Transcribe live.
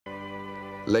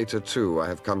Later, too, I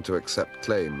have come to accept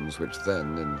claims which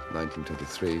then, in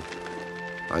 1923,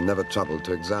 I never troubled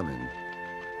to examine,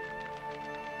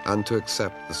 and to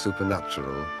accept the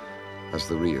supernatural as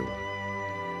the real.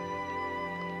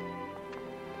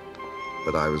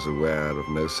 But I was aware of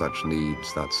no such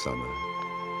needs that summer.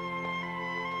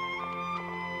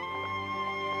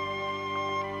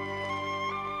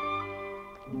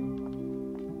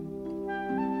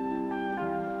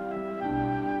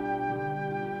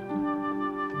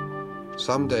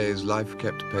 Some days life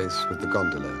kept pace with the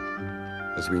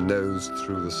gondola as we nosed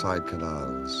through the side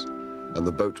canals, and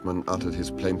the boatman uttered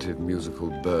his plaintive musical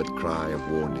bird cry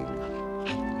of warning.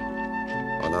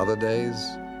 On other days,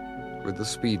 with the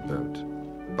speedboat,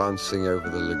 bouncing over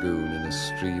the lagoon in a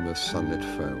stream of sunlit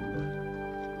foam.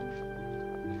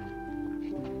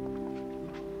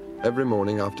 Every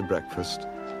morning after breakfast,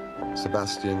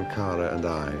 Sebastian, Cara, and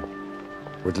I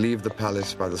would leave the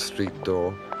palace by the street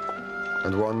door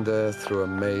and wander through a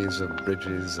maze of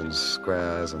bridges and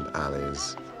squares and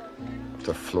alleys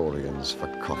to Florian's for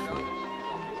coffee,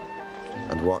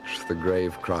 and watch the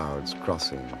grave crowds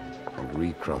crossing and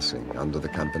recrossing under the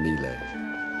campanile.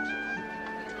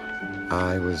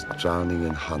 I was drowning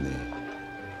in honey,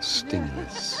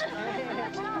 stingless.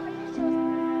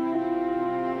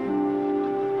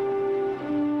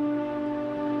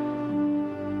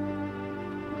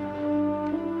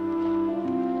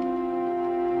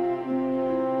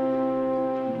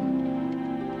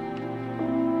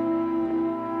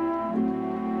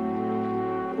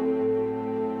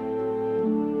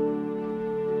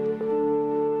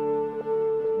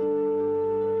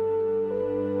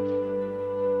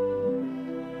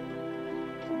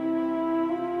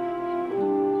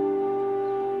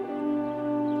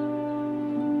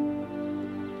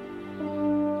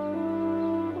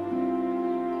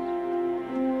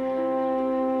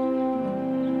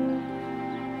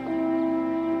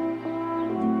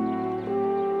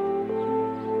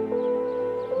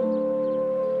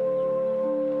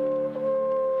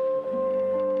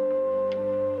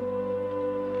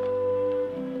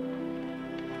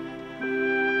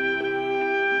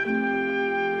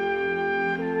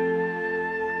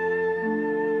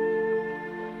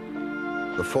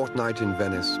 The fortnight in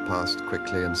Venice passed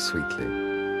quickly and sweetly,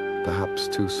 perhaps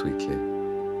too sweetly.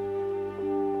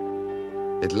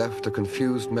 It left a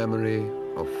confused memory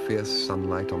of fierce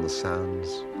sunlight on the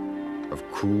sands, of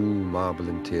cool marble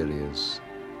interiors,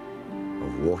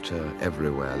 of water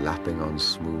everywhere lapping on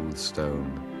smooth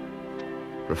stone,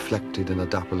 reflected in a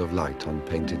dapple of light on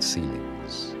painted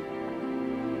ceilings,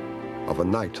 of a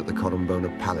night at the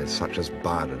Corombona Palace such as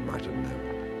Byron might have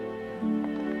known.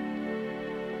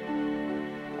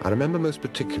 I remember most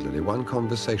particularly one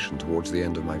conversation towards the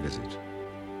end of my visit.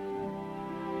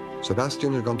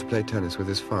 Sebastian had gone to play tennis with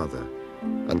his father,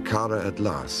 and Cara at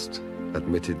last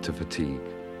admitted to fatigue.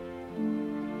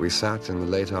 We sat in the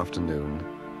late afternoon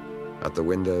at the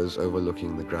windows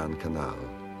overlooking the Grand Canal.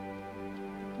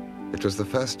 It was the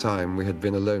first time we had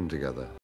been alone together.